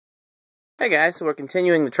Hey guys, so we're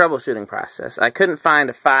continuing the troubleshooting process. I couldn't find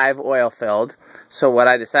a 5 oil-filled, so what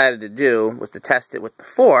I decided to do was to test it with the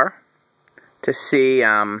 4 to see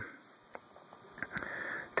how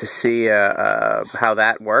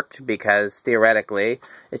that worked, because theoretically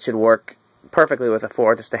it should work perfectly with a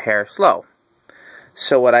 4, just a hair slow.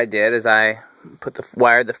 So what I did is I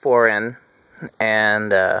wired the 4 in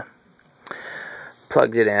and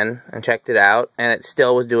plugged it in and checked it out, and it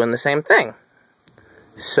still was doing the same thing.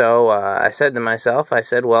 So I said to myself,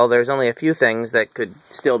 well, there's only a few things that could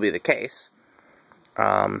still be the case.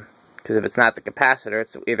 Because if it's not the capacitor,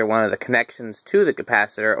 it's either one of the connections to the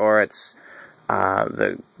capacitor or it's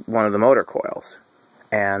one of the motor coils.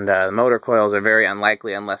 And the motor coils are very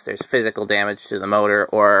unlikely unless there's physical damage to the motor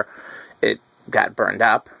or it got burned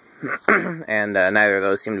up. And neither of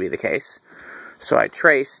those seem to be the case. So I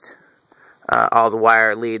traced all the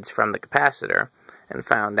wire leads from the capacitor and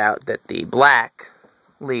found out that the black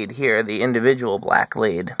lead here, the individual black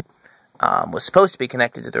lead, was supposed to be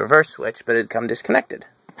connected to the reverse switch, but it had come disconnected.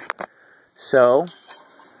 So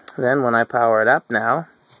then when I power it up now,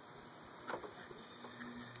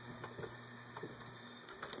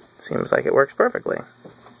 seems like it works perfectly.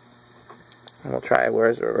 And we'll try,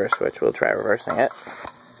 where's the reverse switch? We'll try reversing it.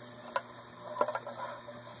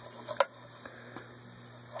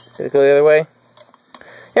 Did it go the other way?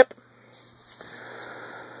 Yep.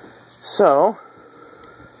 So,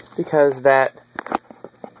 because that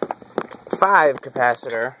 5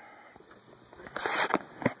 capacitor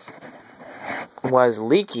was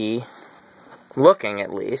leaky, looking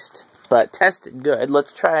at least, but tested good.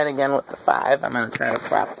 Let's try it again with the 5. I'm going to try to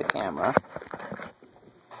crop the camera.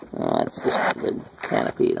 Oh, that's just the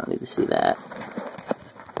canopy. You don't need to see that.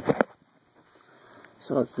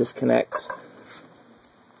 So let's disconnect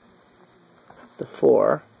the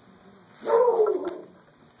 4.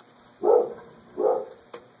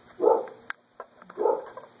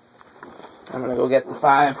 I'm going to go get the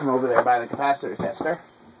 5 from over there by the capacitor tester.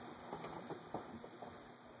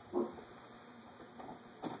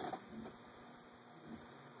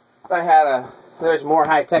 There's more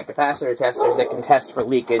high-tech capacitor testers that can test for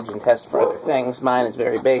leakage and test for other things. Mine is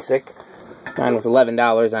very basic. Mine was $11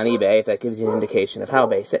 on eBay, if that gives you an indication of how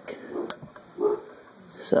basic.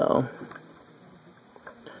 So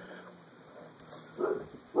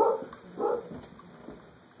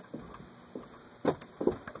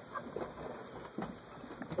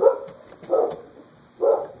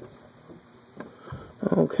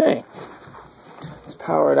okay, let's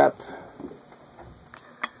power it up,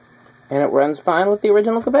 and it runs fine with the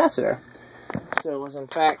original capacitor. So it was in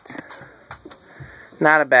fact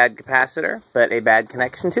not a bad capacitor, but a bad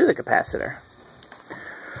connection to the capacitor.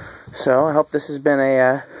 So I hope this has been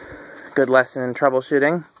a good lesson in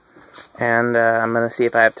troubleshooting, and I'm going to see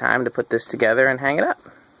if I have time to put this together and hang it up.